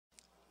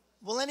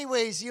Well,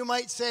 anyways, you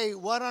might say,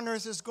 what on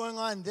earth is going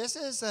on? This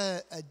is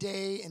a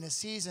day and a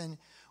season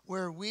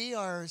where we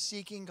are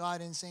seeking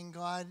God and saying,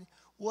 God,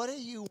 what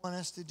do you want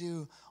us to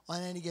do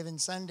on any given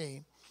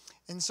Sunday?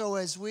 And so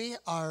as we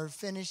are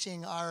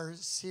finishing our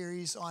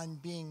series on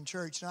being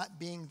church, not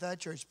being the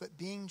church, but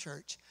being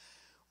church,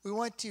 we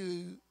want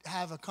to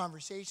have a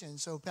conversation.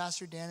 So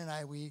Pastor Dan and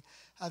I, we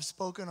have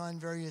spoken on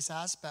various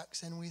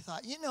aspects, and we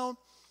thought,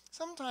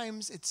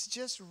 sometimes it's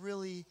just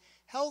really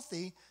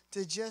healthy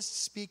to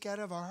just speak out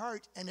of our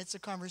heart, and it's a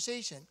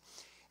conversation.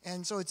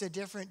 And so it's a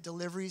different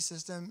delivery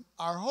system.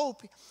 Our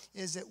hope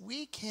is that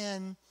we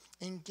can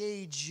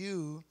engage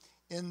you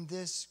in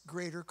this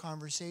greater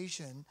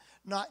conversation,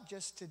 not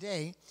just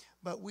today,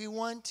 but we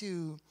want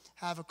to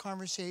have a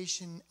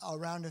conversation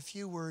around a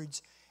few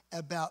words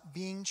about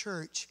being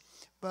church.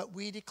 But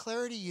we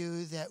declare to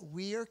you that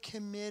we are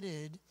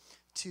committed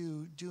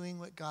to doing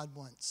what God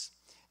wants.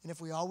 And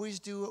if we always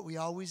do what we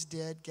always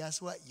did,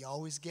 guess what? You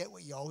always get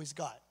what you always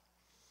got.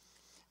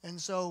 And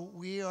so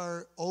we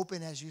are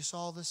open, as you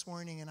saw this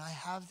morning, and I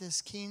have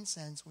this keen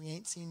sense we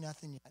ain't seen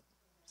nothing yet.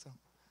 So,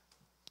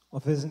 well,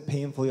 if it isn't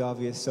painfully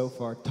obvious so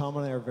far, Tom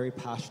and I are very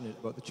passionate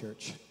about the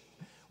church,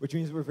 which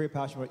means we're very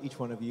passionate about each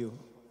one of you.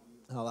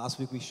 Last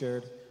week we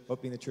shared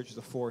about being the church as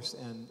a force,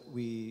 and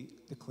we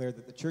declared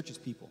that the church is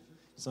people.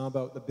 It's not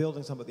about the building,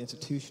 it's not about the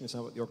institution, it's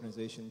not about the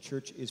organization.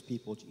 Church is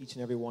people, each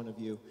and every one of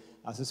you.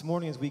 So this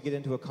morning, as we get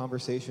into a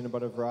conversation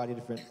about a variety of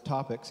different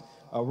topics,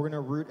 we're going to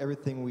root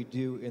everything we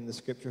do in the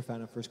scripture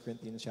found in 1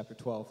 Corinthians chapter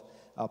 12.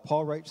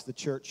 Paul writes to the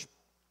church,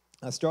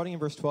 starting in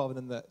verse 12, and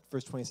then the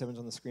verse 27 is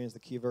on the screen as the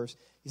key verse.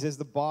 He says,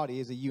 the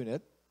body is a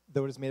unit,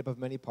 though it is made up of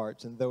many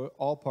parts, and though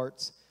all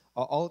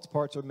its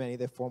parts are many,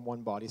 they form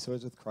one body, so it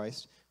is with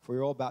Christ. For we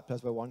are all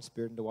baptized by one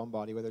Spirit into one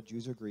body, whether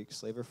Jews or Greeks,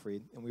 slave or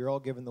free, and we are all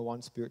given the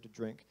one Spirit to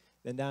drink.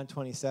 Then down in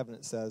 27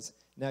 it says,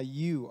 now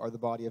you are the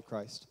body of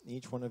Christ, and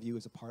each one of you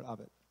is a part of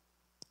it.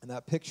 And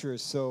that picture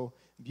is so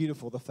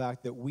beautiful, the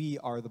fact that we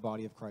are the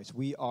body of Christ.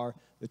 We are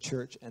the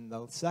church. And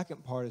the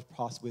second part is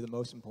possibly the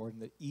most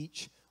important, that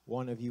each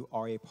one of you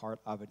are a part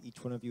of it.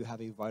 Each one of you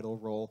have a vital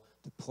role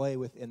to play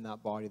within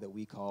that body that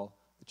we call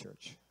the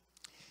church.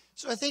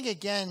 So I think,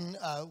 again,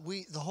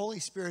 the Holy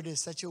Spirit is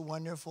such a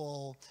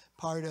wonderful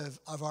part of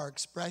our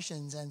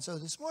expressions. And so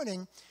this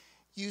morning,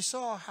 you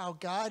saw how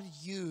God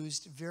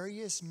used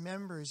various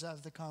members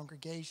of the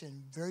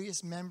congregation,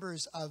 various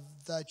members of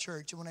the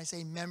church. And when I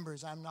say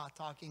members, I'm not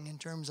talking in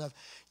terms of,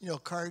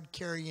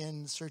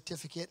 card-carrying,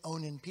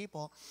 certificate-owning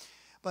people.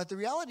 But the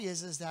reality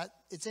is that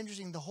it's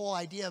interesting. The whole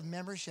idea of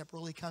membership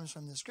really comes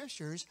from the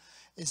scriptures.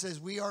 It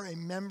says we are a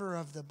member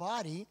of the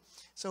body.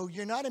 So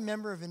you're not a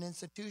member of an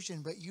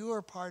institution, but you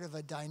are part of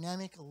a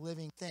dynamic,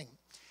 living thing.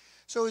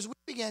 So as we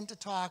begin to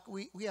talk,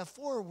 we have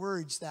 4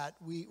 words that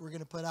we're going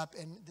to put up,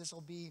 and this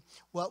will be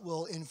what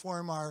will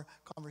inform our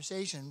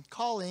conversation: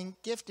 calling,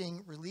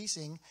 gifting,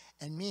 releasing,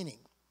 and meaning.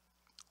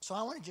 So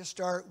I want to just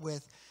start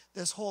with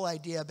this whole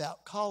idea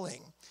about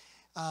calling.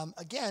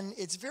 Again,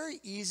 it's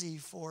very easy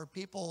for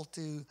people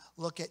to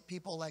look at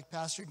people like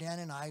Pastor Dan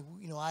and I.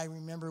 I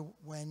remember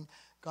when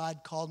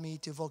God called me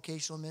to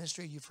vocational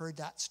ministry. You've heard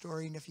that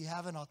story, and if you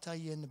haven't, I'll tell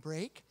you in the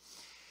break.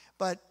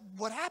 But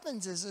what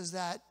happens is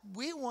that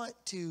we want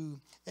to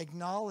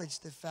acknowledge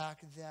the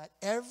fact that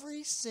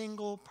every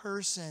single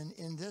person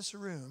in this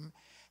room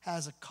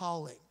has a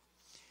calling.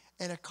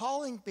 And a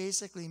calling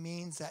basically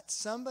means that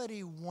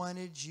somebody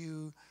wanted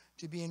you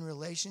to be in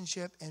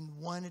relationship and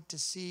wanted to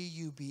see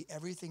you be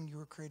everything you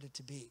were created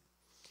to be.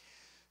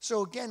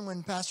 So again,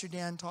 when Pastor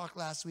Dan talked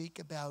last week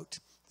about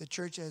the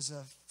church as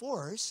a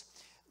force,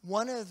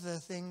 one of the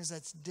things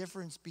that's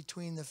difference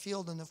between the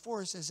field and the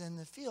force is in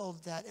the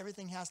field that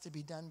everything has to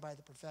be done by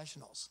the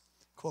professionals,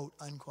 quote,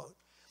 unquote.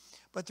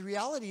 But the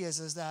reality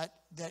is that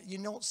you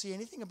don't see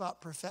anything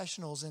about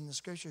professionals in the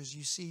scriptures.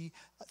 You see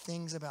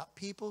things about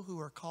people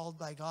who are called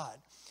by God.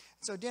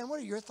 So Dan,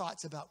 what are your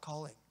thoughts about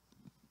calling?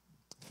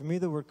 For me,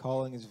 the word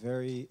calling is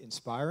very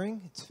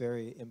inspiring. It's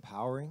very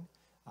empowering.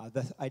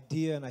 The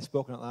idea, and I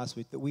spoke on it last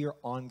week, that we are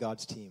on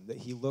God's team, that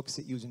he looks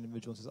at you as an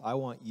individual and says, I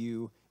want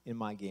you in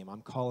my game.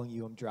 I'm calling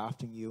you. I'm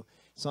drafting you.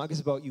 It's not just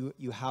about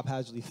you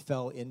haphazardly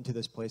fell into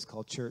this place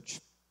called church,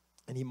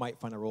 and he might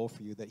find a role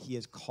for you, that he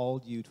has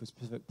called you to a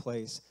specific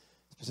place,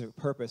 specific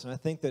purpose. And I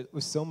think that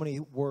with so many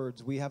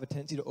words, we have a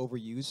tendency to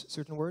overuse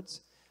certain words.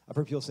 I've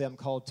heard people say, I'm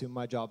called to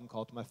my job, I'm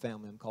called to my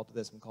family, I'm called to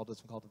this, I'm called to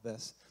this, I'm called to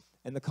this.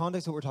 In the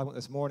context of what we're talking about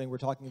this morning, we're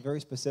talking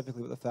very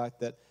specifically about the fact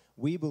that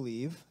we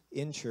believe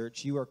in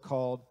church, you are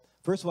called,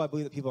 first of all, I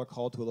believe that people are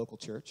called to a local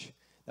church.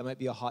 That might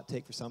be a hot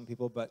take for some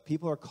people, but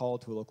people are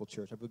called to a local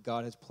church. I believe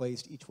God has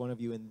placed each one of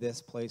you in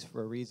this place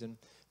for a reason,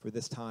 for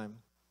this time.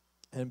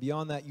 And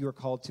beyond that, you are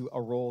called to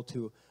a role,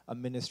 to a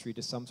ministry,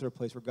 to some sort of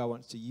place where God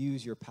wants to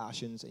use your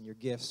passions and your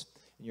gifts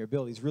and your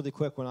abilities. Really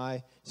quick, when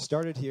I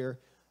started here,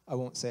 I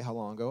won't say how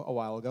long ago, a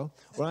while ago.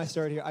 When I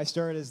started here, I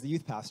started as the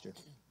youth pastor.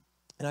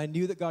 And I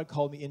knew that God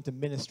called me into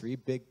ministry,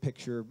 big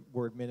picture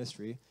word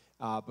ministry.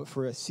 But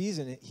for a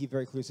season, he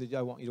very clearly said,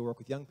 I want you to work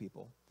with young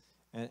people.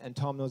 And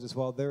Tom knows as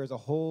well, there is a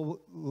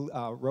whole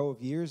row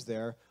of years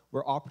there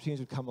where opportunities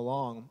would come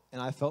along,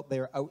 and I felt they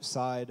were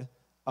outside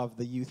of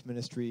the youth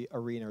ministry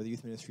arena or the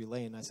youth ministry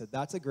lane. I said,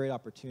 that's a great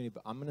opportunity,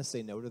 but I'm going to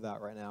say no to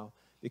that right now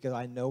because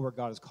I know where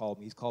God has called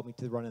me. He's called me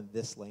to run in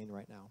this lane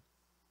right now.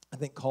 I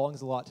think calling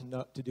is a lot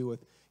to do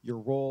with your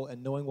role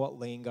and knowing what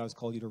lane God has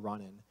called you to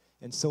run in.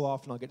 And so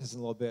often, I'll get to this in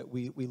a little bit,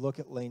 we look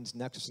at lanes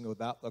next to us and go,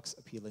 that looks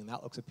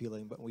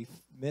appealing, but we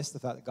miss the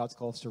fact that God's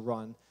called us to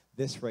run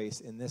this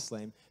race in this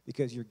lane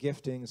because your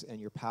giftings and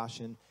your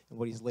passion and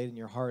what he's laid in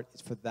your heart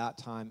is for that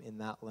time in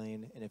that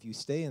lane. And if you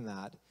stay in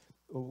that,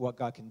 what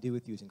God can do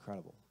with you is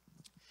incredible.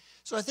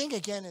 So I think,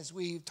 again, as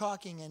we're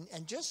talking,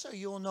 and just so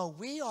you'll know,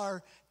 we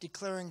are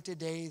declaring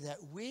today that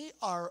we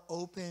are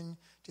open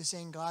to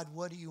saying, God,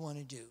 what do you want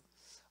to do?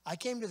 I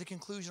came to the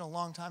conclusion a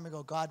long time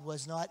ago, God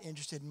was not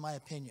interested in my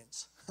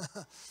opinions.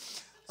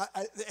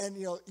 And,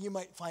 you know,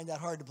 might find that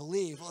hard to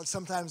believe. Well,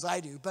 sometimes I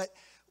do. But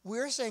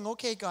we're saying,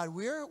 okay, God,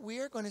 we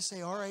are going to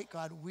say, all right,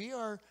 God, we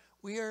are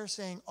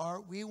saying,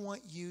 we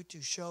want you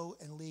to show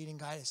and lead and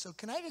guide us. So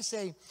can I just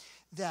say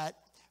that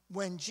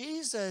when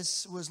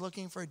Jesus was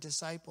looking for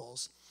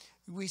disciples,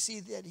 we see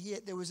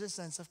that there was a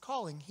sense of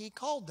calling. He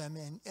called them,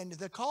 and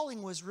the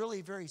calling was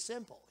really very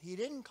simple. He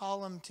didn't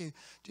call them to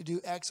do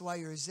X, Y,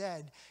 or Z.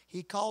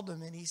 He called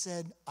them, and he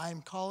said,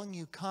 I'm calling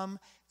you, come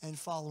and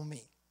follow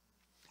me.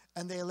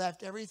 And they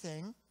left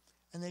everything,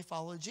 and they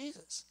followed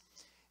Jesus.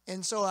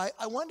 And so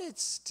I wanted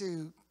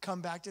to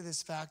come back to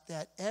this fact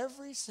that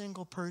every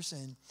single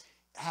person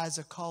has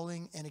a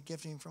calling and a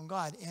gifting from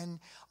God. And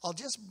I'll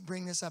just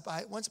bring this up.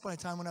 Once upon a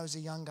time when I was a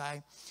young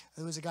guy,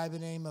 there was a guy by the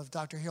name of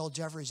Dr. Harold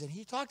Jeffries, and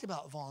he talked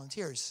about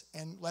volunteers.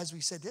 And as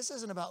we said, this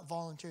isn't about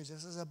volunteers.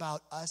 This is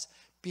about us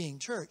being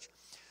church.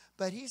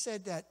 But he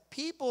said that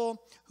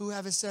people who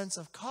have a sense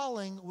of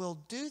calling will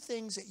do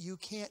things that you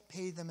can't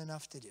pay them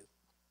enough to do.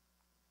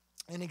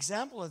 An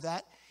example of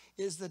that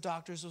is the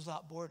Doctors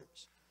Without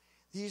Borders.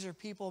 These are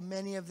people,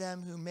 many of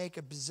them, who make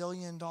 $1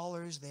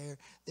 bazillion.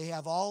 They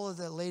have all of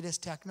the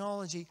latest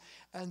technology,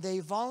 and they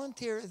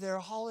volunteer their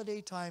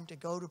holiday time to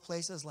go to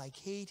places like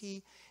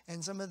Haiti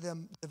and some of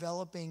the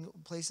developing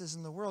places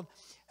in the world.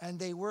 And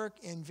they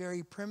work in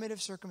very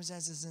primitive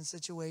circumstances and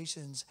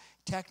situations,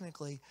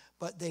 technically,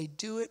 but they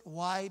do it.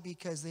 Why?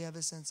 Because they have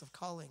a sense of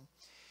calling.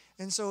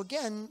 And so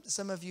again,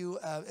 some of you,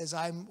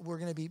 we're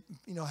going to be,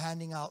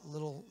 handing out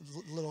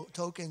little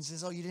tokens, as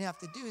though you didn't have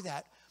to do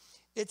that.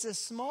 It's a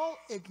small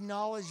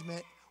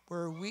acknowledgement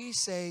where we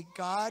say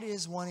God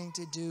is wanting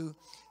to do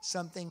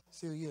something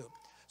through you.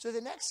 So the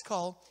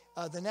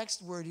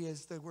next word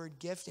is the word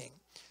gifting.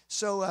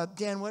 So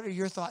Dan, what are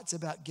your thoughts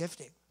about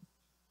gifting?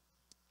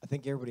 I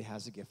think everybody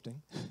has a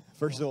gifting.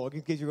 First of all,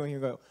 in case you're going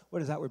here and go, what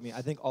does that word mean?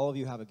 I think all of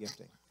you have a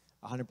gifting,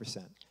 100%.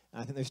 And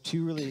I think there's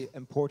two really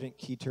important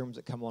key terms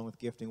that come along with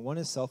gifting. One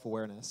is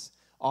self-awareness.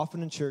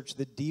 Often in church,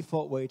 the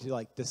default way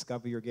to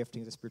discover your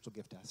gifting is a spiritual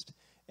gift test.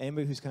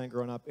 Anybody who's kind of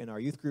grown up in our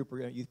youth group or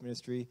youth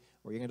ministry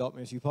or young adult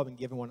ministry, you've probably been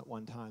given one at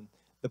one time.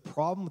 The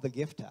problem with the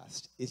gift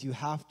test is you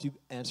have to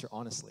answer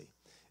honestly.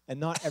 And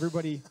not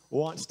everybody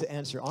wants to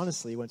answer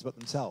honestly when it's about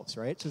themselves,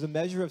 right? So there's a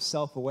measure of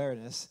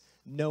self-awareness,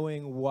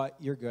 knowing what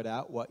you're good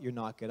at, what you're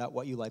not good at,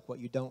 what you like, what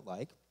you don't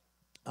like.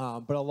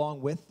 But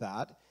along with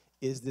that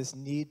is this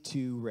need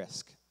to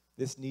risk,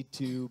 this need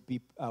to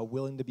be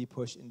willing to be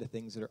pushed into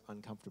things that are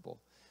uncomfortable.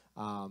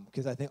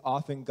 Because I think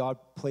often God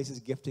places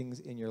giftings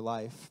in your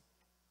life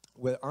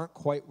that aren't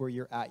quite where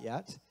you're at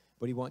yet,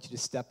 but he wants you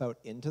to step out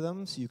into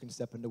them so you can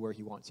step into where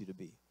he wants you to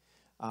be.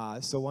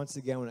 So once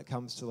again, when it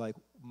comes to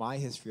my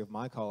history of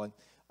my calling,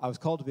 I was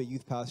called to be a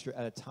youth pastor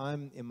at a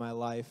time in my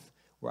life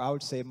where I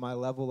would say my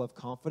level of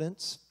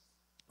confidence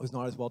was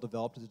not as well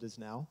developed as it is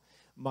now.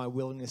 My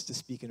willingness to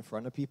speak in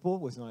front of people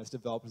was not as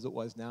developed as it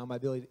was now. My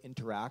ability to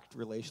interact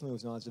relationally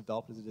was not as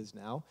developed as it is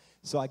now.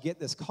 So I get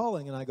this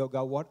calling and I go,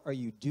 God, what are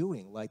you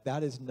doing?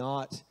 That is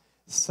not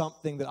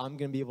something that I'm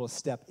going to be able to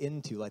step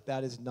into.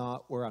 That is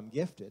not where I'm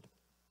gifted.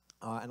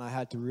 And I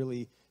had to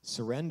really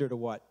surrender to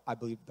what I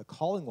believe the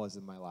calling was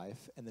in my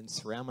life and then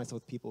surround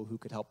myself with people who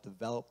could help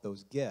develop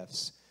those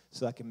gifts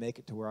so I can make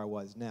it to where I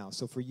was now.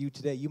 So for you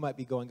today, you might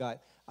be going, God,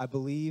 I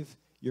believe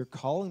you're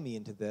calling me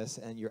into this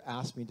and you're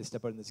asking me to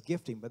step out in this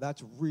gifting, but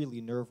that's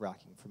really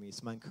nerve-wracking for me.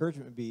 So my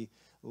encouragement would be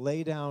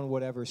lay down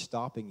whatever's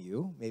stopping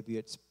you. Maybe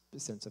it's a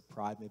sense of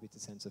pride, maybe it's a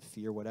sense of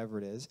fear, whatever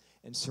it is,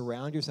 and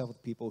surround yourself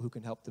with people who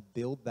can help to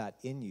build that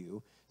in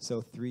you.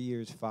 So 3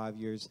 years, 5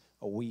 years,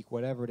 a week,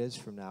 whatever it is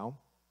from now,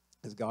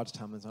 because God's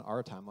timeline is not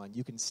our timeline,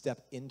 you can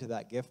step into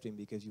that gifting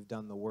because you've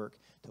done the work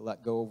to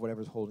let go of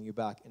whatever's holding you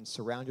back and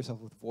surround yourself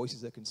with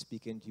voices that can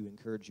speak into you,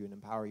 encourage you, and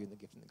empower you in the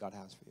gifting that God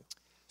has for you.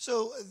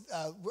 So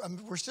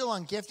we're still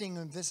on gifting,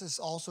 and this is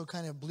also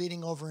kind of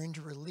bleeding over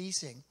into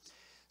releasing.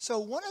 So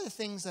one of the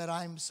things that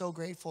I'm so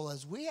grateful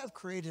is we have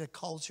created a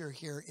culture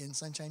here in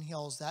Sunshine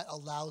Hills that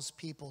allows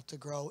people to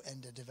grow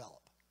and to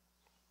develop.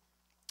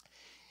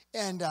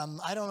 And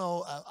I don't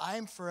know,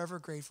 I'm forever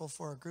grateful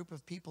for a group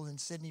of people in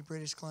Sydney,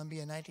 British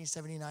Columbia in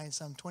 1979,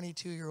 some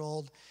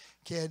 22-year-old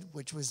kid,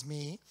 which was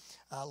me.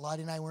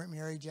 Lottie and I weren't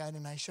married yet,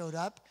 and I showed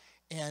up,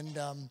 and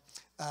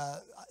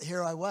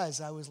here I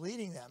was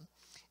leading them.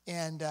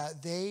 And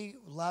they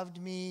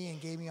loved me and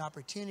gave me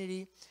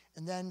opportunity.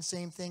 And then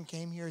same thing,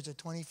 came here as a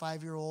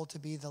 25-year-old to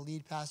be the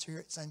lead pastor here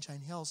at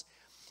Sunshine Hills.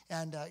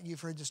 And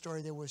you've heard the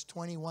story. There was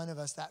 21 of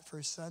us that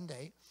first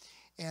Sunday.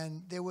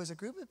 And there was a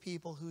group of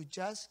people who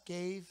just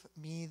gave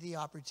me the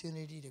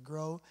opportunity to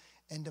grow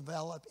and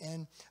develop.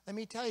 And let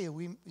me tell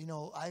you,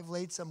 I've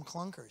laid some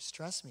clunkers.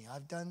 Trust me,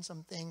 I've done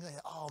some things.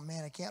 Oh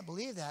man, I can't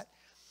believe that.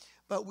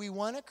 But we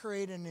want to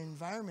create an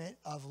environment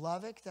of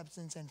love,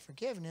 acceptance, and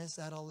forgiveness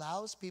that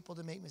allows people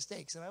to make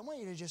mistakes. And I want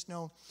you to just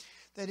know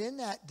that in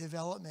that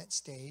development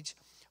stage,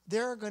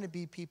 there are going to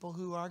be people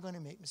who are going to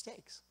make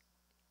mistakes.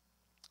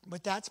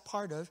 But that's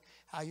part of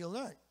how you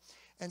learn.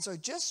 And so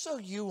just so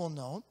you will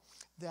know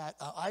that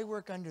I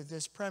work under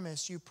this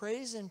premise, you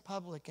praise in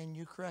public and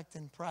you correct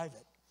in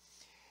private.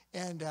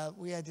 And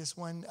we had this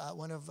one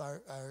of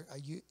our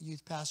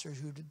youth pastors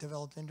who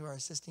developed into our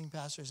assisting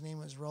pastor. His name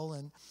was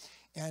Roland.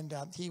 And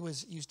he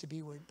used to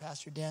be where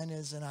Pastor Dan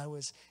is, and I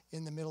was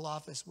in the middle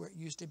office where it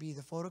used to be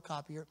the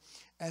photocopier.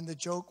 And the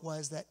joke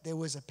was that there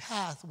was a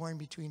path going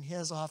between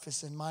his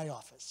office and my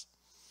office,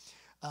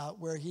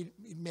 where he'd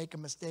make a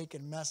mistake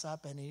and mess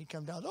up, and he'd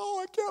come down,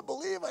 oh, I can't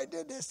believe I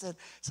did this. And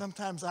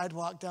sometimes I'd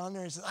walk down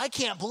there and say, I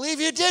can't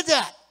believe you did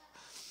that.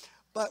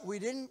 But we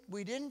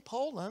didn't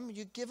poll him.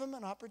 You give him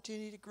an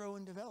opportunity to grow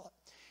and develop.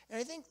 And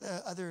I think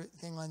the other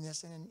thing on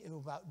this, and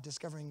about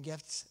discovering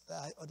gifts,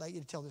 I'd like you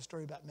to tell the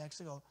story about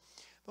Mexico.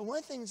 But one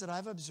of the things that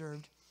I've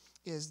observed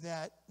is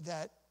that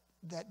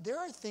there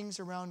are things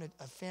around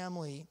a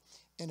family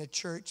in a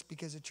church,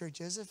 because a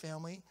church is a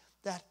family,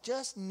 that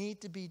just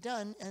need to be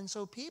done. And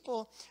so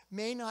people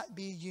may not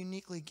be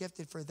uniquely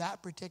gifted for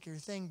that particular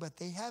thing, but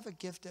they have a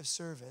gift of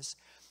service,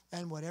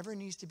 and whatever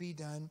needs to be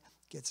done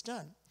gets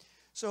done.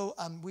 So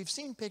we've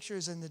seen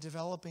pictures in the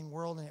developing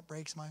world, and it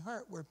breaks my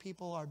heart, where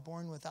people are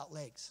born without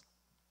legs.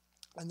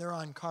 And they're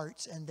on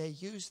carts, and they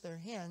use their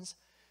hands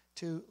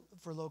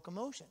for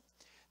locomotion.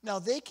 Now,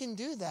 they can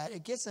do that.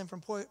 It gets them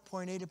from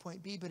point A to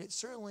point B, but it's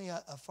certainly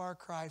a far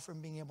cry from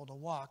being able to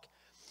walk.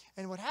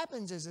 And what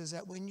happens is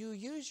that when you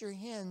use your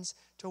hands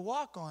to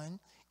walk on,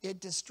 it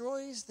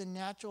destroys the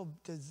natural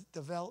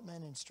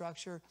development and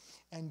structure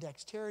and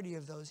dexterity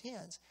of those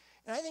hands.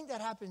 And I think that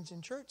happens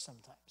in church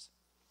sometimes,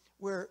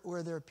 where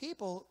there are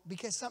people,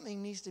 because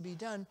something needs to be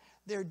done,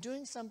 they're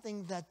doing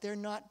something that they're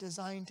not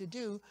designed to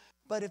do,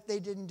 but if they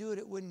didn't do it,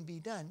 it wouldn't be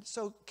done.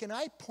 So can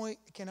I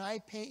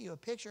paint you a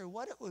picture of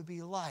what it would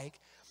be like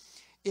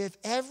if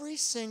every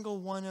single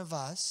one of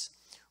us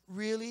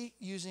really,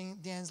 using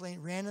Dan's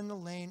lane, ran in the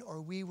lane, or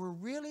we were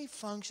really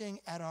functioning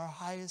at our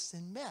highest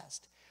and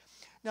best?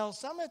 Now,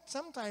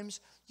 sometimes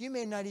you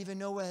may not even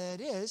know what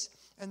that is,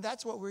 and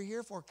that's what we're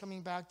here for,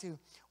 coming back to,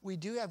 we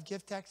do have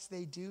gift texts,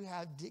 they do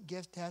have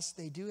gift tests,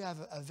 they do have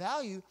a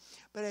value,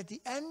 but at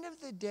the end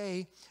of the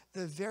day,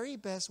 the very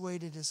best way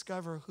to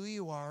discover who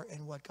you are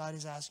and what God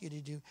has asked you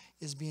to do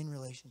is be in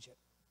relationship.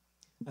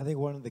 I think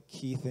one of the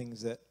key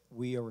things that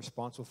we are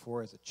responsible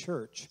for as a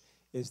church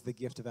is the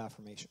gift of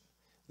affirmation.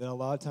 Then a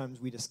lot of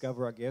times we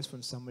discover our gifts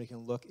when somebody can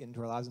look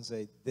into our lives and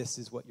say, this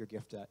is what you're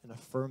gifted at, and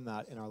affirm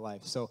that in our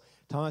life. So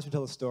Tom asked me to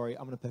tell the story.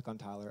 I'm going to pick on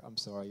Tyler. I'm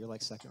sorry. You're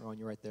like second row and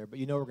you're right there. But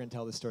you know we're going to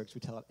tell this story because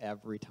we tell it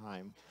every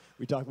time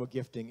we talk about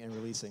gifting and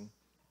releasing.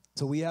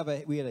 So we had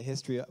a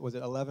history, was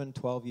it 11,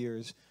 12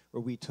 years,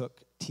 where we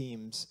took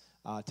teams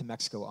to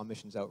Mexico on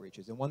missions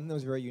outreaches. And one thing that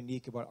was very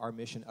unique about our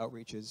mission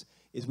outreaches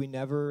is we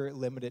never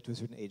limited it to a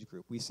certain age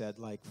group. We said,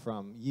 like,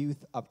 from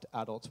youth up to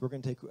adults, we're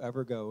going to take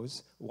whoever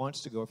goes,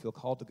 wants to go, or feel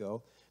called to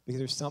go, because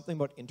there's something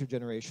about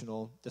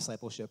intergenerational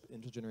discipleship,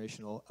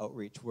 intergenerational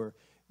outreach, where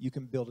you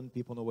can build in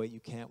people in a way you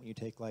can't when you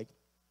take, like,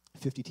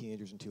 50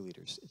 teenagers and 2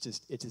 leaders. It's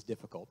just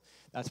difficult.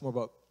 That's more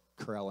about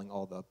corralling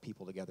all the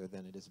people together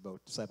than it is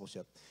about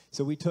discipleship.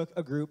 So we took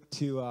a group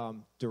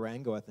to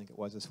Durango, I think it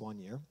was, this one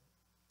year,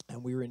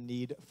 and we were in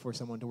need for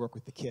someone to work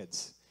with the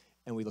kids.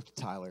 And we looked at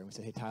Tyler, and we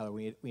said, hey, Tyler,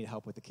 we need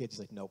help with the kids. He's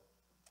like, nope,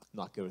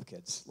 not good with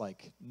kids.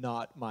 Like,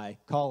 not my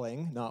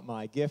calling, not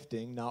my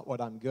gifting, not what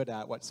I'm good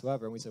at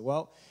whatsoever. And we said,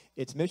 well,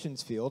 it's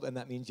missions field, and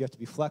that means you have to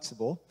be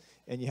flexible,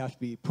 and you have to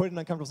be put in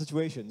uncomfortable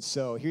situations.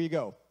 So here you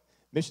go.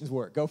 Missions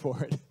work. Go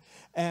for it.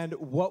 And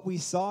what we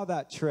saw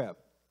that trip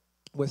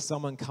was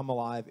someone come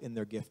alive in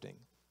their gifting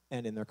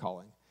and in their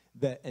calling.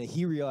 And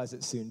he realized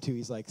it soon, too.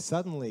 He's like,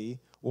 suddenly,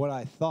 what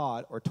I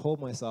thought or told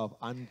myself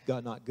I'm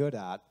not good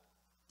at,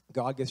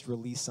 God gets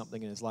released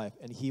something in his life.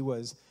 And he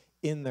was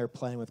in there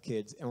playing with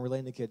kids and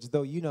relating to kids.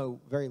 Though you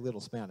know very little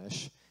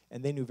Spanish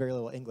and they knew very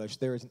little English,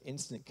 there was an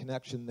instant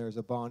connection. There was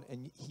a bond.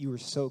 And he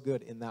was so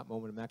good in that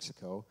moment in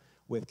Mexico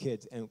with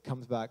kids, and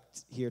comes back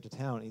here to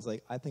town. And he's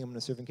like, I think I'm going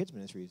to serve in kids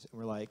ministries. And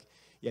we're like,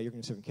 yeah, you're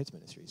going to serve in kids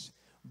ministries.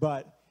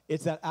 But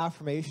it's that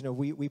affirmation of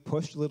we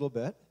pushed a little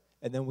bit,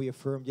 and then we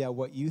affirmed, yeah,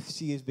 what you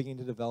see is beginning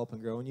to develop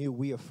and grow in you.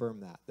 We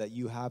affirm that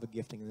you have a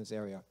gifting in this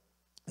area,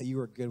 that you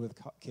are good with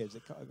kids,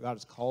 that God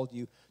has called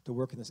you to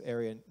work in this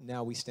area. And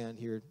now we stand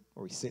here,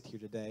 or we sit here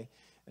today.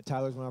 And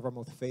Tyler's one of our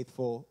most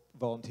faithful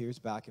volunteers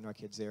back in our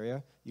kids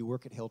area. You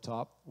work at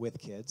Hilltop with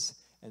kids,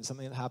 And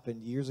something that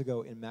happened years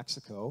ago in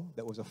Mexico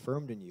that was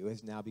affirmed in you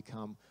has now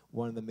become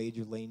one of the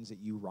major lanes that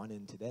you run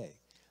in today.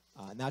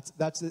 And that's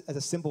as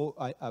a simple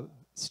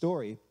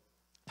story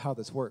how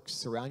this works.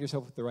 Surround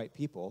yourself with the right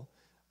people,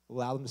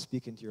 allow them to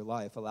speak into your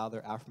life, allow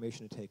their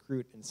affirmation to take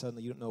root, and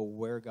suddenly you don't know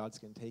where God's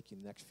going to take you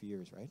in the next few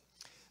years, right?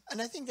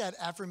 And I think that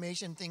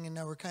affirmation thing, and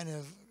now we're kind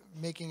of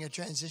making a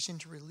transition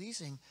to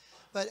releasing,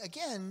 but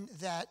again,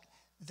 that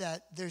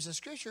there's a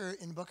scripture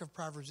in the book of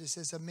Proverbs. It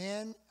says, a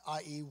man,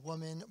 i.e.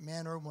 woman,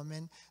 man or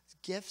woman,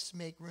 gifts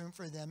make room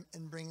for them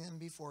and bring them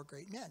before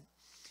great men.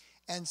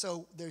 And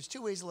so there's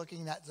two ways of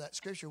looking at that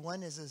scripture.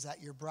 One is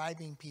that you're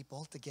bribing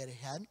people to get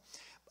ahead.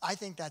 I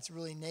think that's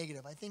really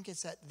negative. I think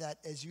it's that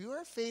as you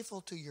are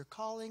faithful to your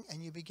calling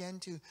and you begin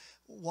to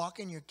walk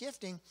in your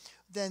gifting,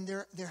 then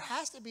there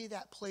has to be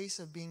that place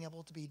of being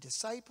able to be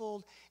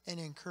discipled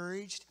and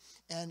encouraged.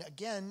 And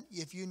again,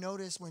 if you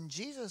notice when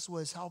Jesus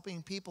was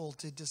helping people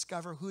to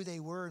discover who they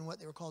were and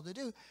what they were called to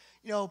do,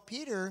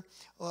 Peter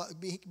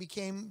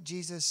became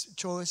Jesus'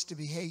 choice to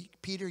be, hey,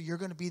 Peter, you're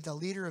going to be the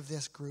leader of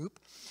this group.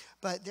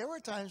 But there were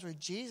times where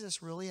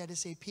Jesus really had to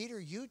say, Peter,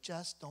 you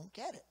just don't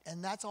get it.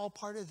 And that's all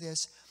part of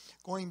this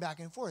going back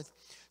and forth.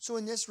 So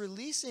in this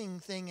releasing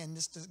thing and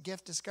this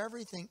gift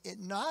discovery thing,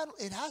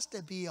 it has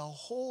to be a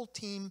whole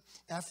team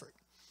effort.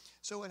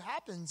 So what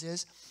happens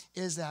is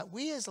that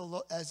we as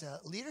a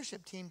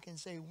leadership team can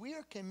say we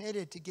are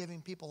committed to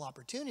giving people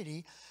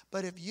opportunity,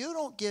 but if you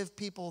don't give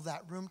people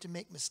that room to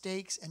make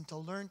mistakes and to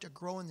learn to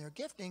grow in their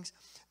giftings,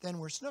 then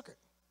we're snookered.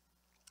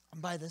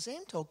 By the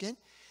same token,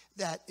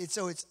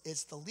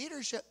 it's the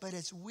leadership, but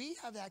we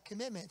have that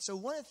commitment. So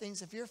one of the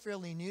things, if you're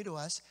fairly new to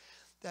us,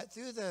 that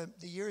through the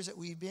years that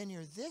we've been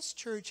here, this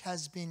church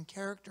has been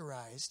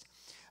characterized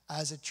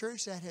as a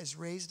church that has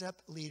raised up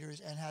leaders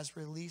and has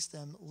released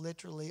them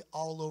literally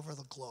all over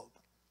the globe.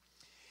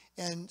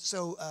 And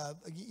so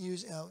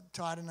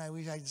Todd and I,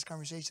 we've had this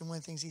conversation. One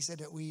of the things he said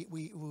that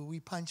we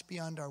punch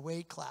beyond our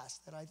weight class.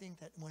 That I think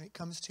that when it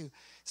comes to,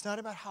 it's not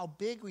about how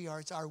big we are,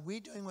 it's are we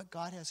doing what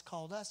God has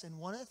called us? And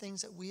one of the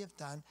things that we have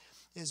done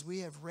is we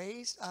have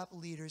raised up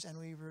leaders and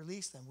we've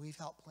released them. We've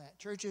helped plant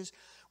churches.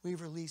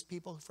 We've released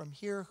people from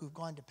here who've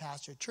gone to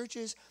pastor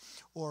churches,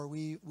 or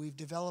we've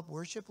developed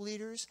worship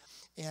leaders,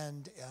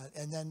 and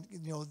then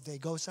they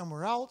go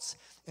somewhere else,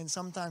 and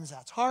sometimes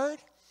that's hard.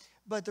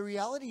 But the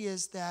reality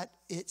is that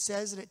it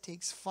says that it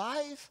takes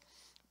 5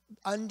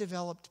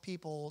 undeveloped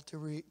people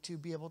to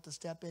be able to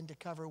step in to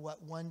cover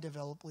what one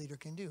developed leader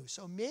can do.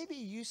 So maybe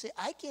you say,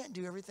 I can't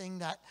do everything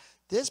that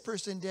this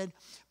person did,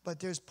 but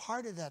there's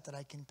part of that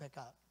I can pick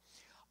up.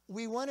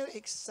 We want to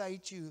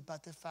excite you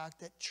about the fact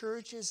that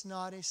church is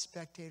not a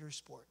spectator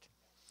sport.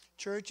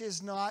 Church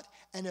is not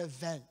an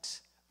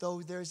event,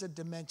 though there's a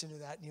dimension to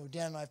that.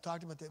 Dan and I have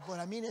talked about that. What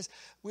I mean is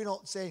we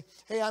don't say,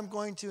 hey, I'm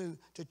going to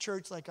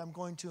church like I'm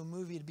going to a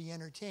movie to be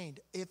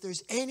entertained. If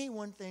there's any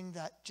one thing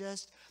that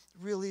just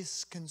really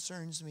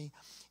concerns me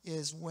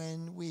is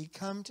when we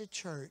come to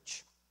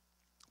church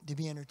to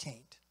be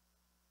entertained.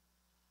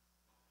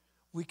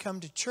 We come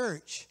to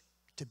church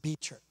to be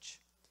church.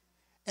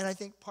 And I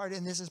think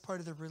and this is part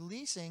of the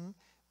releasing,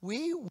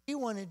 we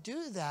want to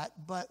do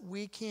that, but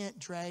we can't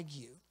drag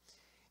you.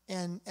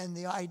 And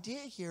the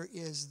idea here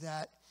is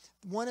that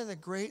one of the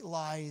great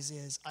lies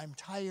is I'm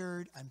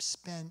tired, I'm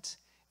spent,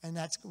 and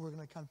we're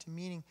going to come to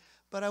meaning.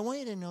 But I want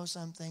you to know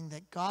something,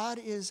 that God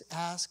is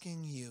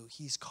asking you,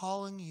 he's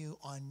calling you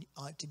on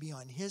to be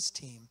on his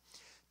team,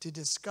 to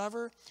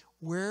discover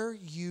where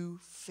you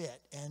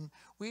fit. And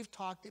we've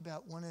talked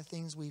about one of the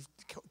things we've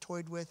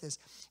toyed with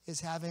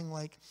is having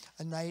like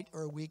a night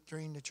or a week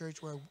during the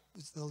church where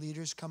the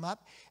leaders come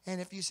up.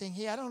 And if you're saying,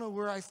 hey, I don't know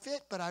where I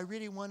fit, but I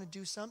really want to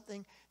do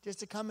something, just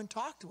to come and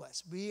talk to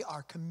us. We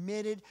are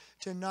committed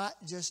to not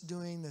just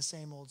doing the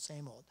same old,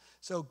 same old.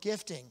 So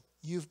gifting,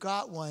 you've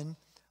got one.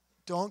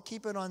 Don't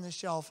keep it on the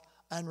shelf.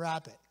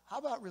 Unwrap it. How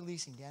about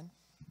releasing, Dan?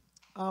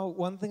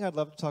 One thing I'd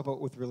love to talk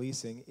about with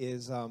releasing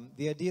is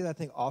the idea that I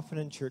think often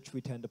in church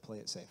we tend to play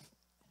it safe.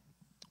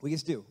 We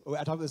just do. I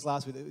talked about this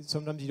last week.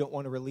 Sometimes you don't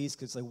want to release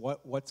because it's like,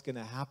 what's going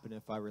to happen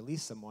if I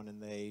release someone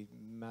and they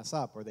mess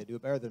up or they do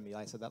it better than me?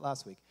 I said that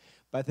last week.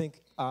 But I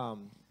think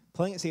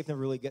playing it safe never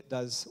really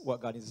does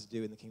what God needs us to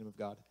do in the kingdom of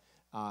God.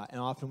 And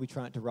often we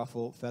try not to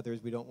ruffle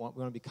feathers. We want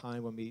to be kind.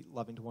 We want to be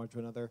loving towards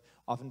one another.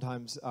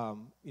 Oftentimes,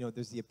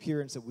 there's the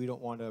appearance that we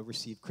don't want to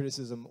receive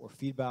criticism or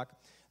feedback.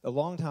 A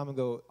long time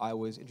ago, I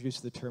was introduced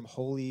to the term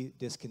holy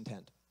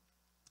discontent.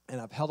 And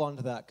I've held on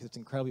to that because it's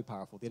incredibly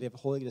powerful. The idea of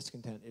holy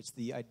discontent. It's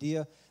the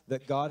idea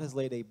that God has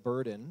laid a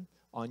burden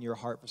on your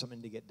heart for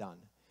something to get done.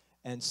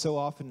 And so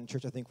often in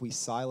church, I think we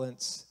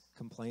silence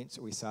complaints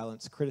or we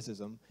silence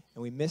criticism,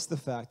 and we miss the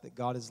fact that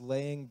God is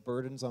laying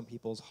burdens on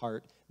people's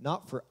heart,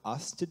 not for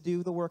us to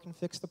do the work and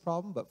fix the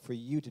problem, but for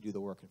you to do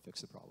the work and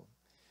fix the problem.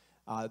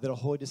 That a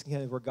holy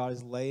discontent is where God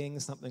is laying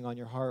something on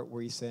your heart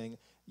where he's saying,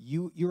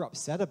 you're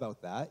upset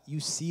about that. You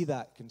see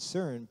that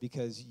concern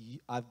because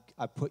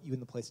I've put you in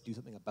the place to do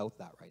something about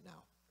that right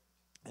now.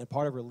 And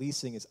part of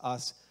releasing is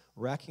us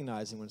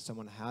recognizing when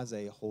someone has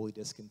a holy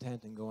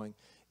discontent and going,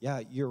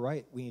 yeah, you're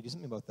right, we need to do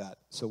something about that.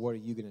 So what are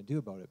you going to do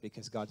about it?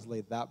 Because God's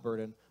laid that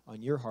burden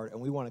on your heart,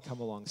 and we want to come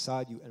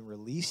alongside you and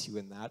release you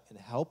in that and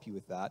help you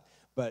with that.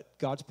 But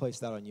God's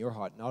placed that on your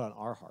heart, not on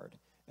our heart.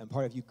 And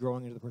part of you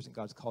growing into the person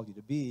God's called you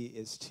to be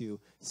is to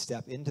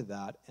step into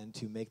that and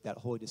to make that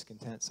holy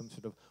discontent some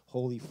sort of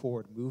holy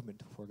forward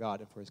movement for God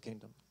and for his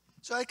kingdom.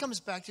 So it comes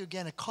back to,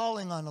 again, a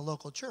calling on a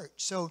local church.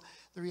 So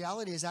the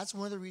reality is that's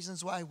one of the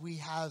reasons why we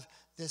have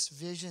this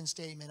vision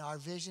statement. Our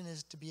vision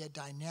is to be a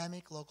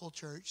dynamic local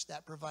church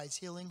that provides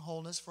healing,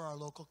 wholeness for our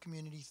local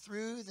community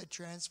through the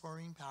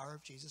transforming power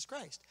of Jesus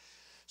Christ.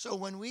 So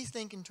when we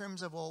think in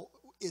terms of, well,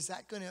 is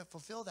that going to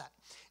fulfill that?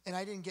 And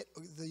I didn't get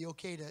the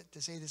okay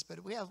to say this,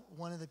 but we have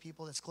one of the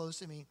people that's close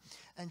to me,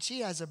 and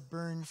she has a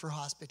burn for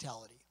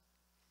hospitality.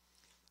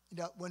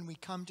 When we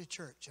come to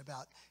church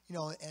about,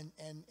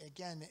 and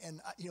again,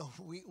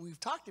 we've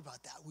talked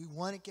about that. We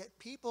want to get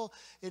people.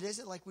 It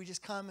isn't like we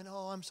just come and,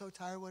 oh, I'm so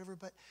tired, whatever.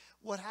 But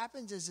what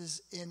happens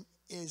is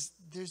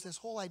there's this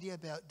whole idea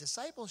about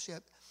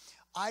discipleship.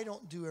 I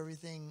don't do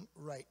everything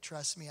right.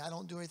 Trust me, I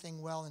don't do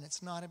everything well, and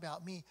it's not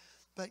about me.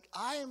 But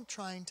I am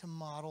trying to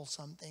model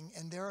something,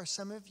 and there are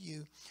some of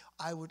you,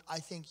 I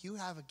think you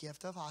have a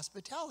gift of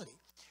hospitality.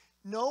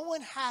 No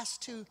one has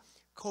to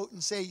quote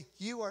and say,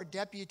 you are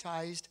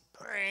deputized,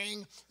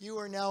 praying, you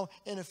are now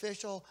an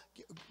official,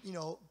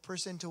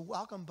 person to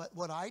welcome. But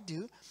what I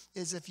do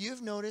is, if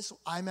you've noticed,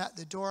 I'm at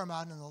the door, I'm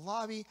out in the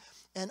lobby,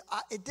 and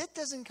it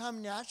doesn't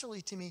come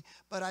naturally to me,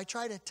 but I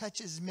try to touch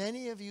as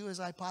many of you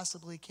as I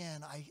possibly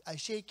can. I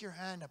shake your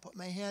hand, I put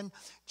my hand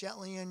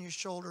gently on your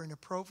shoulder in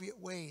appropriate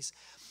ways.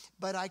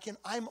 But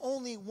I'm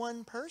only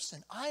one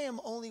person. I am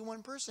only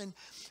one person.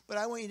 But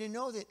I want you to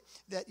know that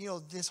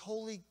this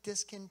holy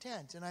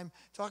discontent. And I'm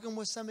talking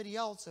with somebody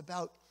else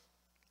about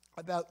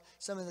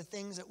some of the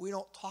things that we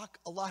don't talk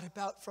a lot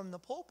about from the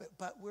pulpit.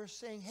 But we're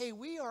saying, hey,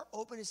 we are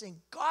open to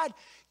saying, God,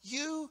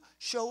 you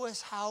show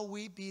us how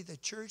we be the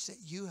church that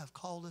you have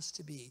called us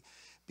to be.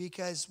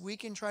 Because we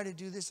can try to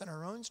do this in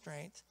our own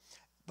strength,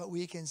 but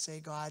we can say,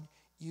 God,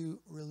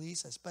 you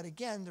release us. But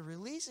again, the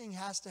releasing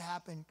has to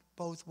happen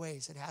both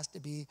ways. It has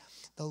to be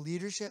the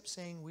leadership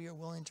saying we are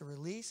willing to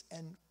release.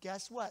 And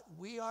guess what?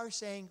 We are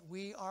saying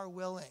we are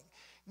willing.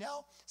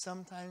 Now,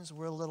 sometimes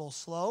we're a little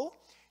slow.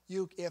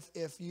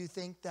 If you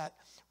think that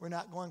we're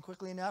not going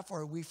quickly enough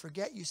or we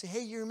forget, you say,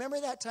 hey, you remember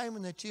that time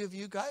when the two of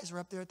you guys were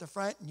up there at the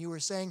front and you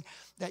were saying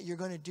that you're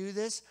going to do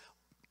this?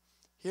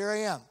 Here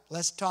I am.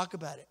 Let's talk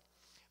about it.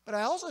 But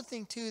I also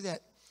think, too,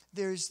 that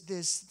there's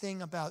this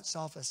thing about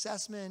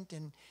self-assessment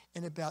and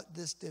about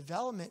this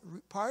development.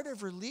 Part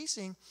of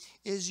releasing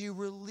is you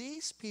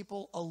release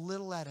people a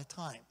little at a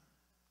time.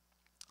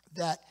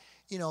 That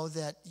you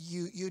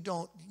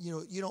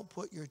don't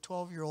put your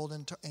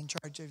 12-year-old in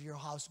charge of your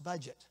house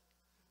budget.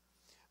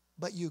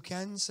 But you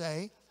can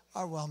say,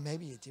 oh, well,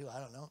 maybe you do. I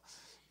don't know.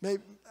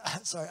 Maybe.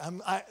 Sorry,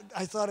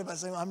 I thought about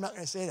saying, well, I'm not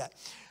going to say that.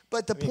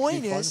 But the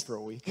point is, for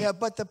a week. Yeah.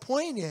 But the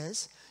point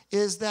is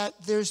that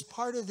there's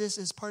part of this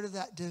is part of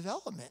that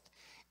development,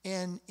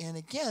 and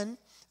again,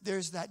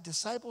 there's that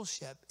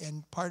discipleship,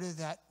 and part of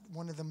that,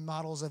 one of the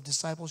models of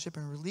discipleship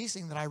and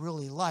releasing that I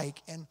really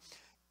like, and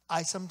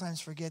I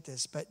sometimes forget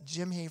this, but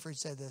Jim Hayford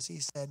said this. He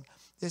said,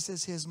 this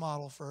is his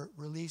model for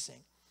releasing.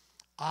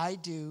 I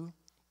do,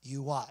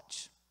 you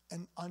watch.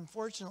 And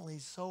unfortunately,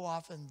 so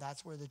often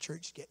that's where the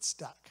church gets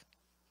stuck.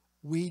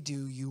 We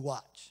do, you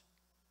watch.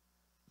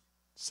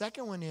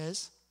 Second one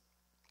is,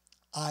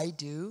 I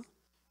do,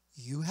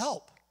 you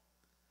help.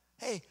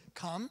 Hey,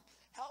 come,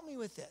 help me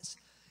with this.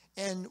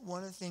 And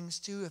one of the things,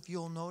 too, if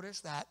you'll notice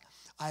that,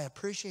 I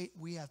appreciate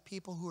we have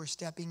people who are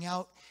stepping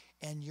out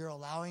and you're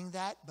allowing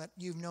that, but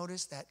you've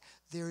noticed that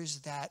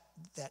there's that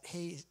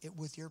hey,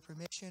 with your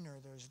permission,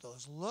 or there's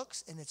those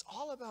looks, and it's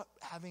all about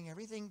having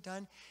everything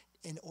done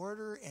in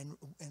order and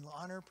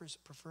honor,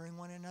 preferring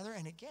one another.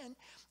 And again,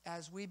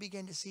 as we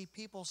begin to see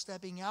people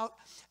stepping out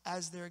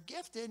as they're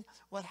gifted,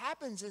 what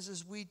happens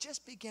is we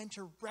just begin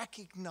to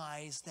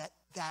recognize that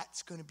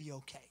that's going to be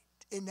okay.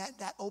 And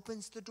that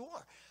opens the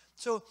door.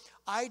 So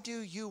I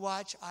do, you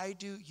watch, I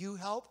do, you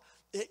help.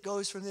 It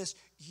goes from this,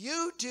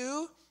 you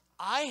do,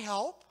 I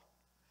help.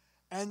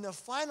 And the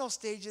final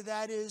stage of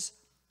that is,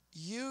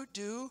 you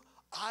do,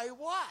 I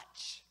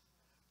watch.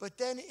 But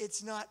then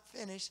it's not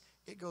finished.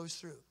 It goes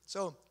through.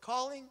 So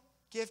calling,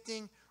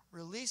 gifting,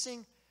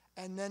 releasing,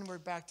 and then we're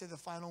back to the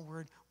final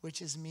word,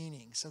 which is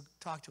meaning. So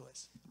talk to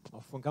us.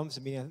 Well, when it comes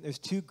to meaning, there's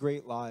two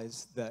great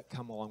lies that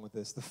come along with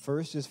this. The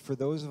first is for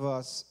those of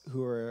us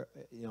who are,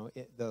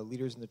 the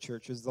leaders in the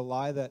church, is the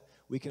lie that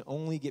we can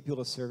only get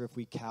people to serve if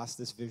we cast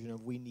this vision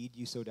of we need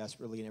you so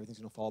desperately and everything's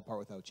going to fall apart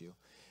without you.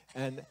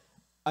 And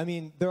I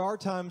mean, there are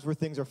times where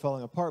things are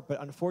falling apart,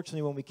 but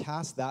unfortunately when we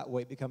cast that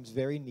way, it becomes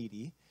very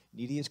needy.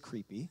 Needy is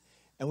creepy.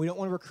 And we don't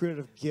want to recruit out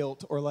of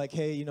guilt or like,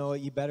 hey,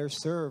 you better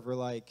serve, or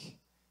like,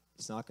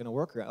 it's not going to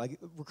work. Like,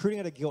 recruiting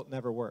out of guilt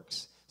never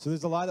works. So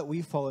there's a lie that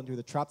we fall into,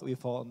 the trap that we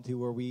fall into,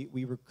 where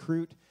we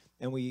recruit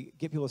and we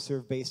get people to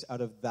serve based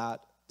out of that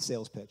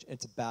sales pitch.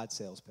 It's a bad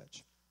sales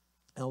pitch.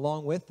 And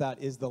along with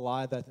that is the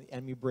lie that the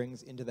enemy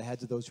brings into the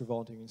heads of those who are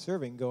volunteering and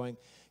serving, going,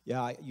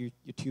 yeah, you're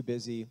too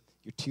busy,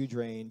 you're too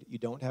drained, you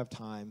don't have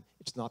time,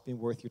 it's not being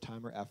worth your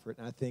time or effort.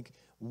 And I think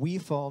we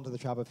fall into the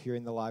trap of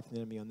hearing the lie from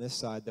the enemy on this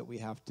side that we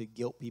have to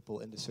guilt people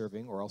into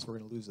serving or else we're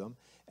going to lose them.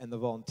 And the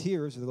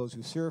volunteers, or those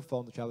who serve,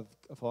 fall into the trap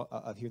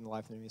of hearing the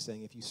lie from the enemy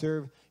saying, if you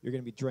serve, you're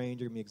going to be drained,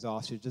 you're going to be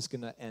exhausted, you're just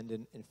going to end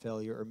in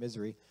failure or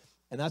misery.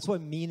 And that's why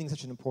meaning is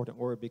such an important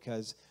word,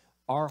 because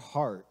our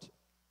heart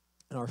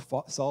and our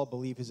solid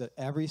belief is that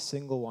every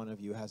single one of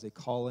you has a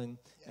calling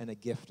and a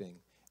gifting.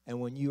 And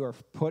when you are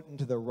put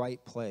into the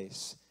right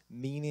place,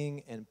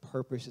 meaning and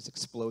purpose just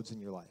explodes in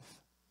your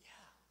life. Yeah.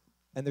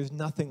 And there's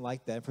nothing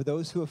like that. And for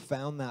those who have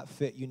found that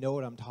fit, you know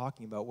what I'm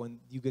talking about. When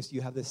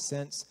you have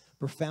this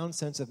profound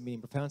sense of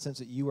meaning, profound sense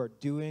that you are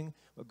doing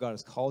what God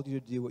has called you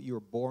to do, what you were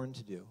born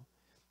to do.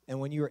 And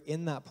when you are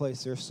in that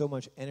place, there's so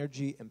much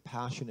energy and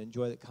passion and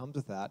joy that comes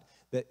with that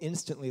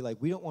instantly, like,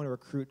 we don't want to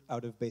recruit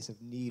out of base of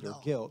need or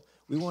guilt.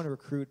 We want to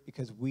recruit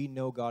because we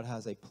know God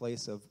has a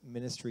place of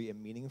ministry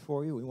and meaning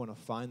for you. We want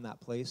to find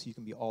that place so you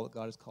can be all that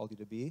God has called you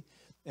to be.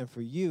 And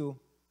for you,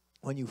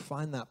 when you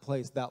find that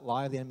place, that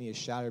lie of the enemy is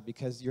shattered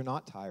because you're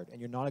not tired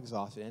and you're not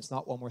exhausted, and it's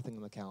not one more thing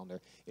on the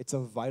calendar. It's a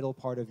vital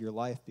part of your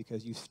life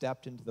because you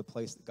stepped into the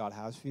place that God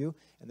has for you,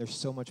 and there's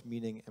so much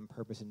meaning and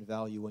purpose and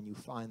value when you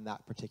find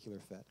that particular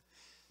fit.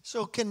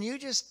 So can you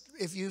just,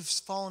 if you've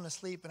fallen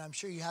asleep, and I'm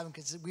sure you haven't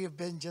because we have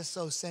been just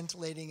so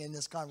scintillating in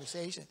this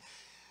conversation,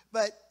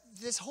 but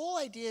this whole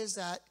idea is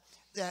that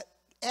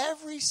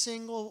every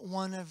single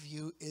one of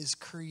you is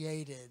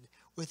created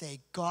with a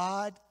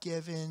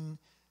God-given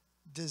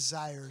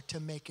desire to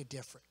make a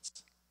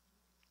difference.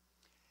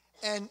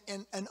 And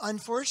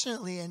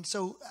unfortunately, and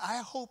so I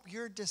hope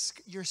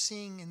you're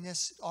seeing in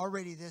this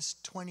already, this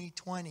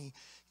 2020,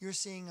 you're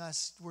seeing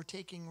us, we're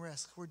taking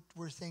risks,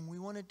 we're saying we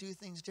want to do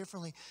things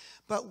differently.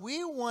 But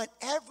we want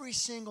every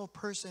single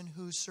person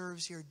who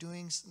serves here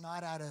doing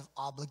not out of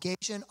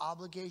obligation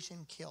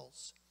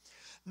kills.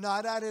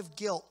 Not out of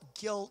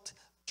guilt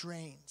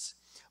drains.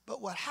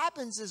 But what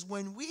happens is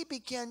when we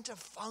begin to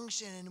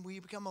function and we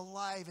become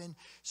alive, and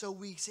so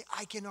we say,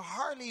 I can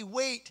hardly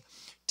wait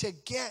to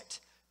get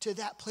to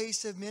that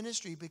place of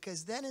ministry,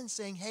 because then in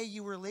saying, hey,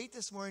 you were late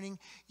this morning,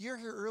 you're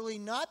here early,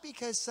 not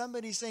because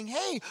somebody's saying,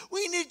 hey,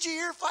 we need you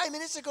here 5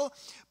 minutes ago,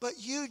 but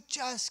you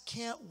just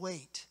can't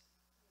wait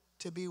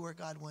to be where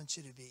God wants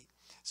you to be.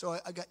 So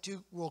I got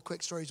two real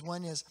quick stories.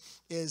 One is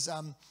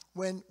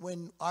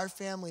when our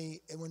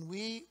family, when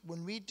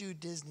we do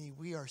Disney,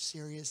 we are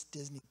serious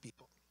Disney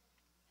people.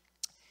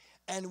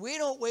 And we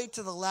don't wait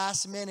to the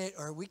last minute,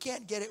 or we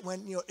can't get it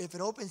when, if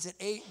it opens at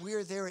 8,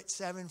 we're there at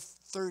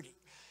 7:30.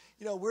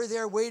 We're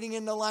there waiting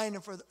in the line,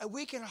 and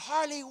we can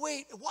hardly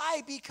wait.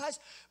 Why? Because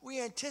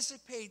we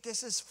anticipate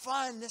this is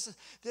fun.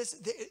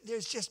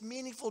 There's just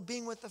meaningful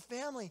being with the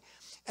family.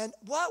 And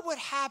what would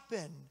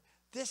happen?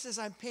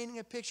 I'm painting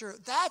a picture.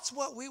 That's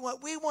what we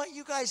want. We want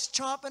you guys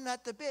chomping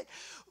at the bit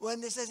when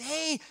they says,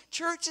 hey,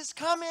 church is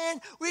coming.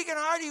 We can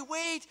hardly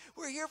wait.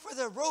 We're here for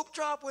the rope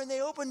drop. When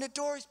they open the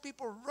doors,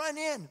 people run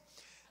in.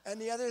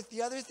 And the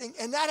other thing,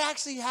 and that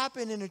actually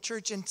happened in a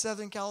church in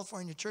Southern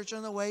California, Church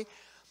on the Way.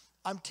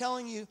 I'm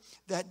telling you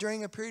that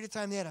during a period of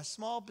time, they had a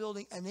small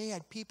building, and they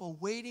had people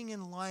waiting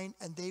in line,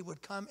 and they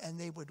would come and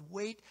they would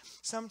wait.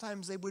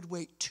 Sometimes they would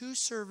wait 2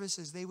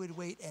 services. They would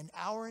wait an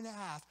hour and a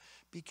half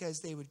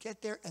because they would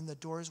get there and the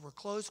doors were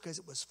closed because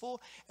it was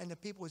full, and the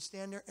people would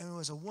stand there. And it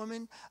was a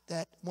woman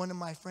that one of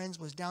my friends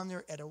was down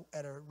there at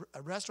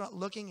a restaurant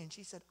looking, and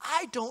she said,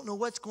 I don't know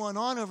what's going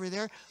on over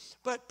there,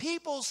 but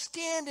people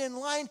stand in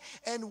line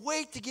and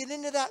wait to get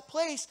into that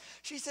place.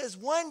 She says,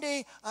 one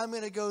day I'm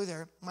going to go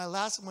there. My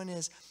last one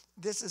is,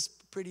 this is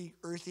pretty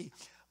earthy,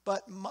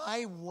 but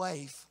my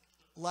wife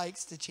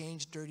likes to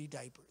change dirty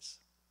diapers.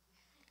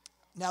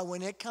 Now,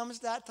 when it comes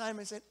that time,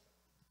 I said,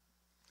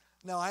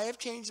 no, I have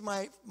changed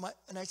my,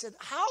 and I said,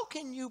 how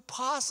can you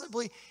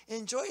possibly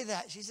enjoy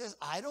that? She says,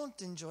 I don't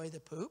enjoy the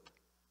poop,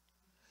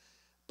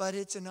 but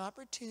it's an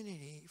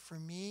opportunity for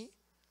me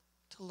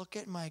to look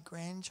at my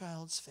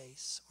grandchild's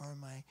face or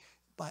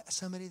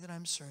somebody that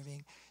I'm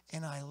serving,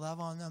 and I love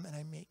on them and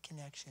I make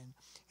connection.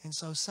 And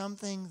so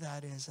something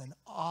that is an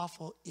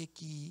awful,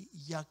 icky,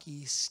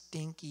 yucky,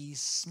 stinky,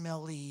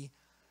 smelly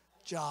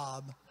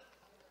job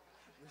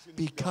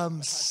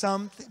becomes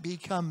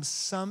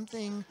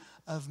something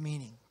of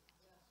meaning.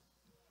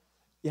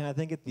 Yeah, I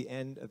think at the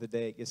end of the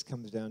day, it just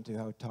comes down to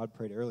how Todd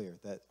prayed earlier,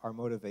 that our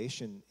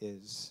motivation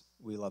is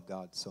we love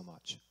God so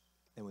much,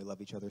 and we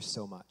love each other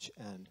so much.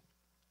 And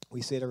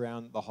we say it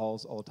around the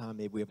halls all the time.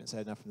 Maybe we haven't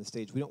said enough from the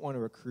stage. We don't want to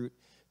recruit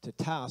to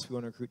task. We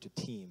want to recruit to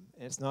team.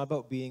 And it's not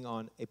about being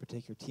on a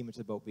particular team. It's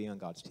about being on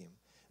God's team.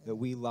 That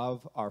we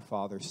love our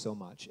Father so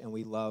much, and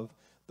we love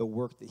the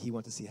work that He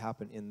wants to see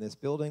happen in this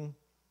building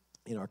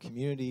in our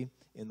community,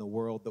 in the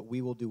world, that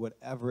we will do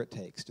whatever it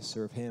takes to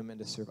serve him and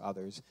to serve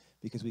others,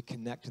 because we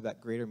connect to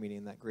that greater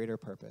meaning, that greater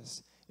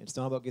purpose. And it's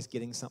not about just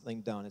getting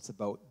something done. It's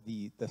about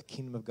the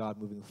kingdom of God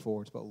moving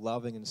forward. It's about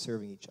loving and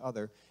serving each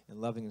other and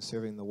loving and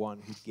serving the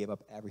one who gave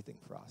up everything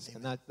for us.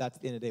 Amen. And that's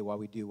at the end of the day why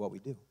we do what we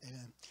do.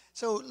 Amen.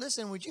 So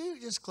listen, would you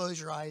just close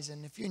your eyes?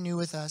 And if you're new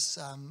with us,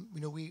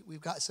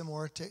 we've got some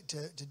more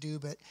to do,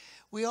 but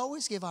we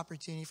always give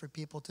opportunity for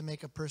people to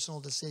make a personal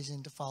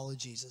decision to follow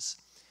Jesus.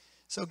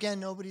 So again,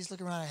 nobody's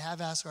looking around. I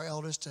have asked our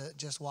elders to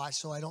just watch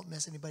so I don't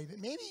miss anybody. But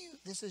maybe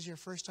this is your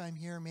first time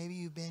here. Maybe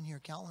you've been here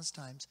countless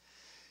times.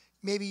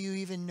 Maybe you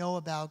even know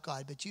about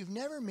God, but you've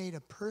never made a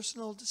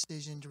personal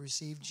decision to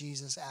receive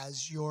Jesus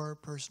as your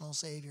personal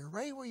Savior.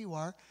 Right where you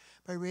are,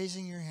 by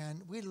raising your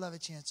hand, we'd love a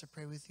chance to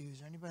pray with you. Is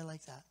there anybody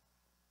like that?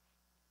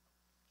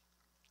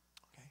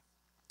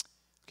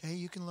 Okay,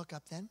 you can look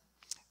up then.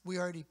 We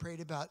already prayed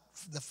about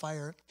the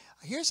fire.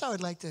 Here's how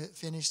I'd like to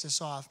finish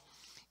this off,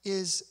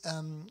 is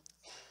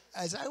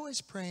as I was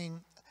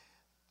praying,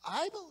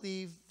 I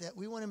believe that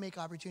we want to make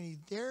opportunity.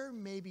 There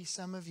may be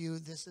some of you,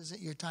 this isn't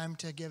your time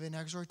to give an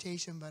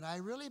exhortation, but I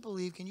really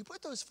believe, can you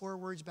put those 4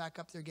 words back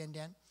up there again,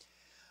 Dan?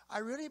 I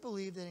really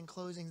believe that in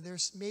closing,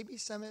 there's maybe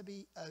some of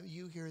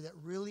you here that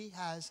really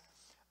has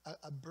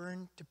a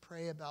burn to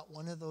pray about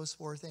one of those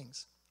 4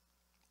 things.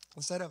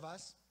 Instead of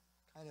us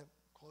kind of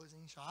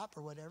closing shop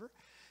or whatever,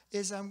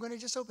 is I'm going to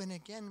just open.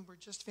 Again, we're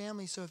just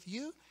family. So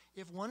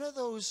if one of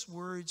those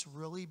words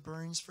really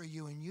burns for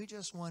you and you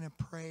just want to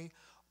pray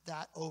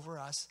that over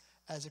us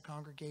as a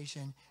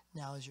congregation,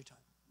 now is your time.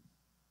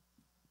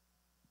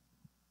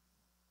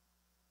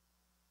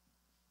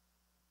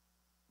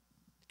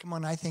 Come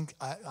on, I think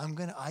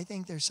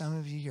there's some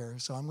of you here,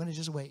 so I'm going to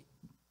just wait.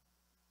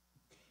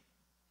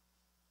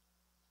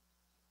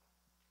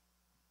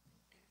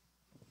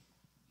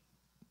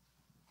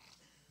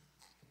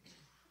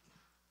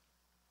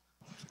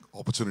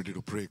 Opportunity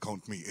to pray,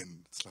 count me in.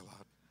 It's like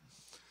that.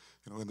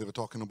 When they were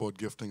talking about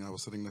gifting, I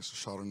was sitting next to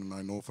Sharon, and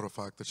I know for a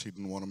fact that she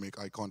didn't want to make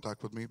eye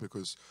contact with me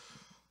because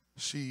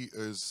she's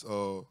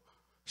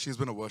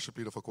been a worship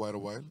leader for quite a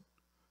while.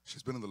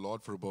 She's been in the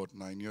Lord for about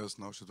 9 years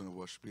now. She's been a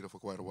worship leader for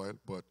quite a while,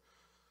 but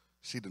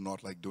she did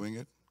not like doing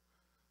it.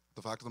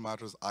 The fact of the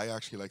matter is, I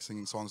actually like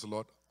singing songs a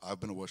lot. I've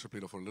been a worship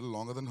leader for a little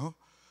longer than her,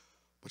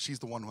 but she's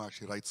the one who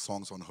actually writes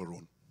songs on her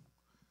own.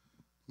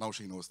 Now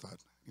she knows that.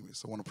 Anyway,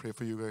 so I want to pray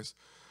for you guys.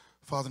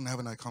 Father in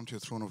heaven, I come to your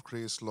throne of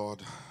grace,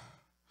 Lord,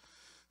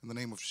 in the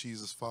name of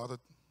Jesus, Father,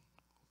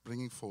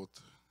 bringing forth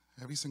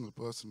every single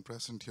person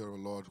present here, O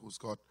Lord, who's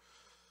got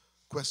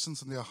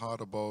questions in their heart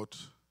about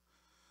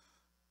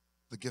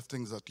the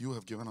giftings that you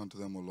have given unto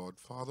them, O Lord.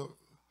 Father,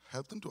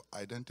 help them to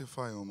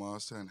identify, O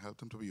Master, and help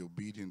them to be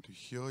obedient, to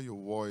hear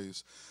your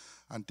voice,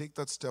 and take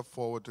that step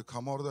forward to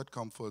come out of that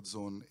comfort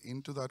zone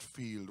into that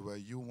field where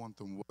you want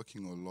them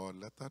working, O Lord.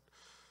 Let that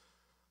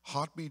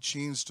heart be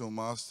changed, O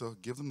Master.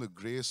 Give them the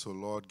grace, O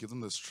Lord. Give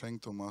them the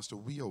strength, O Master.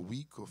 We are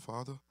weak, O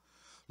Father.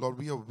 Lord,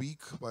 we are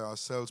weak by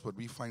ourselves, but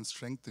we find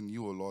strength in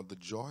you, O Lord. The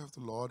joy of the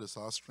Lord is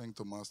our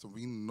strength, O Master.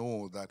 We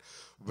know that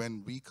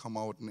when we come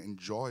out and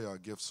enjoy our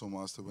gifts, O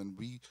Master, when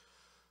we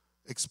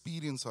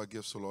experience our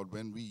gifts, O Lord,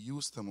 when we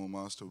use them, O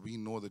Master, we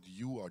know that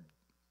you are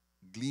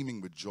gleaming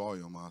with joy,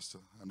 O Master,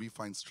 and we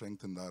find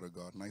strength in that, O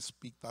God. And I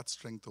speak that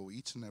strength over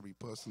each and every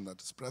person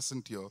that is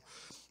present here,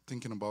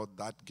 thinking about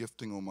that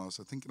gifting, O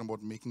Master, thinking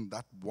about making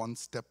that one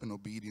step in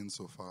obedience,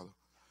 O Father.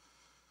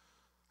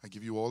 I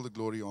give you all the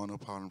glory, honor,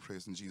 power, and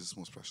praise in Jesus'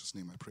 most precious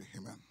name I pray.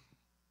 Amen.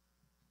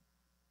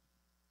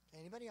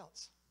 Anybody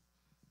else?